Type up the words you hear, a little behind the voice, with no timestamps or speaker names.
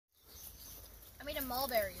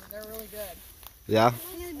mulberries. They're really good. Yeah?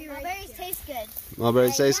 Mulberries taste good.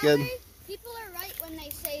 Mulberries taste good? People are right when they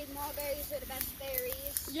say mulberries are the best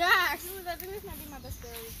berries. Yeah, actually, I think this might be my best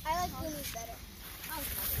berries. I like boonies better.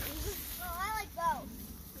 Well, I like those.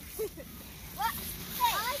 What?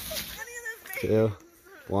 Hey, I like the 2,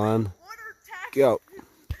 1, go.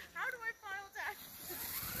 How do I file tax?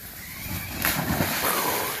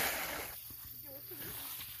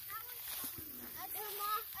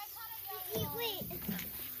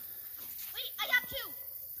 Wait, I got 2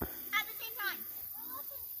 at the same time.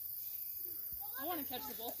 I want to catch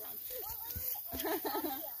the bullfrog.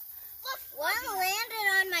 Look, one landed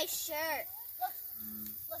on my shirt.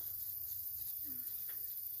 Look.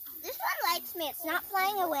 This one likes me. It's not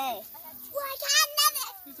flying away. Well, I got another.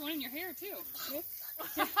 There's one in your hair, too. Look.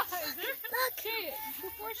 Okay,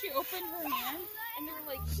 before she opened her hand, and they were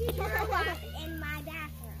like, She grew up in my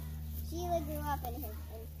bathroom. Sheila grew up in his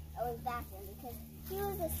bathroom because he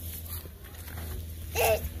was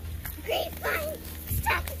a grapevine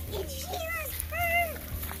stuck in Sheila's fur.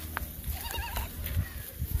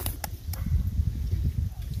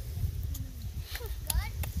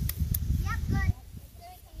 Good? Yep, good.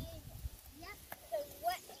 Yep. The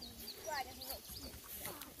wet slide is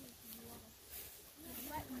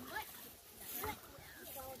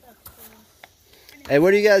Hey,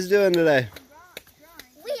 what are you guys doing today?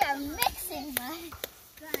 We are mixing mud.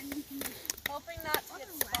 hoping not to get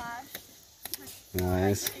splashed.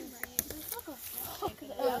 Nice.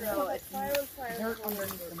 They're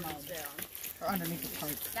underneath the mud. Or underneath the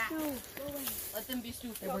tarp. Let them be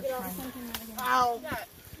stupid. They were trying to... Ow.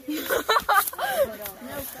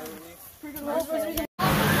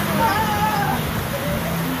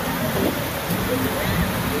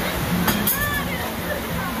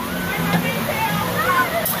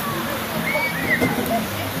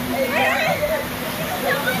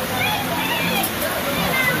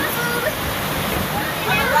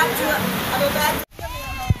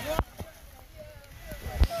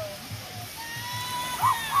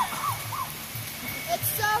 It's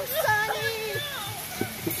so sunny!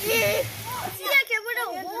 See, like a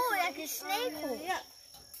little hole, like a snake hole.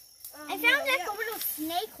 I found like a little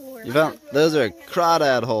snake hole. You found, those are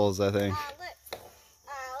crawdad holes, I think. Alex.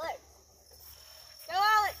 Go,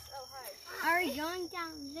 Alex. Oh, hi. Are you going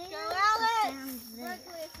down there? Go, Alex. Down there.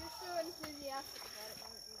 Berkeley, if you're so enthusiastic about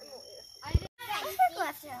it, I didn't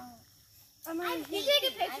left it. You take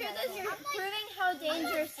a picture of this, you're proving how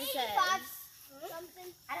dangerous this is.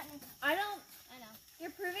 I know.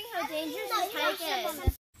 You're proving how dangerous this hike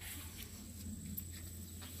is.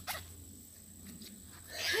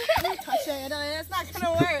 Don't touch it. It's not going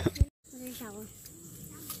to work. There's a shower.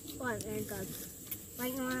 Oh, there it goes.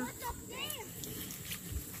 Right now.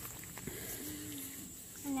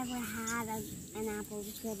 I never had an apple as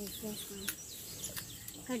good as this one.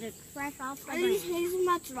 Because it's fresh off the branch. Are these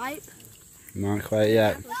hazelnuts ripe? Not quite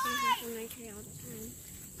yet. Apples taste like my tree all the time.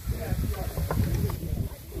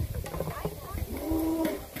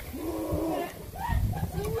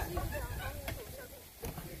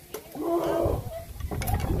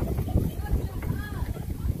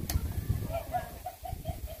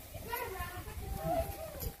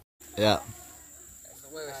 Yeah.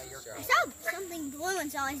 I saw something blue in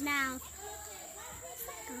Sally's mouth.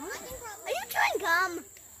 Are you chewing gum?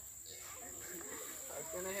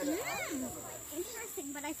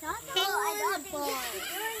 Interesting, but I thought that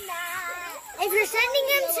if you're sending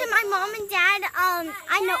them to my mom and dad,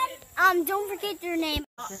 I know, don't forget their name.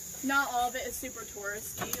 Not all of it is super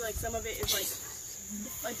touristy. Like some of it is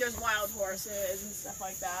like there's wild horses and stuff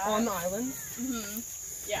like that. On the island?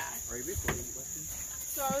 Yeah.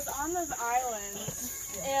 So I was on those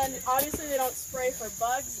islands, and obviously they don't spray for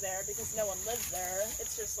bugs there because no one lives there.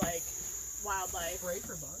 It's just like wildlife. Spray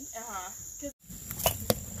for bugs? Just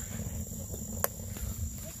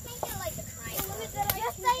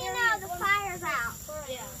so you know, the fire's out.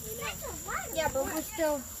 Yeah. Yeah, but we're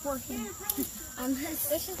still working on this.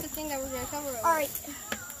 This is the thing that we're going to cover. All right.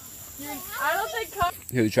 I don't think.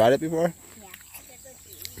 Have you tried it before? Yeah.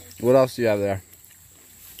 What else do you have there?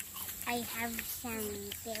 I have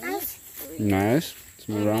some berries. Nice.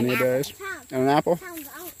 Some aronia berries. And an apple? Sounds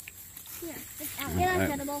out. Here. It's out. Yeah,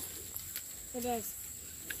 that's edible. It is.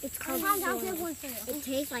 It's called It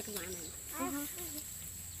tastes like lemon.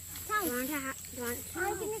 I'm going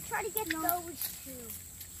to try to get those too.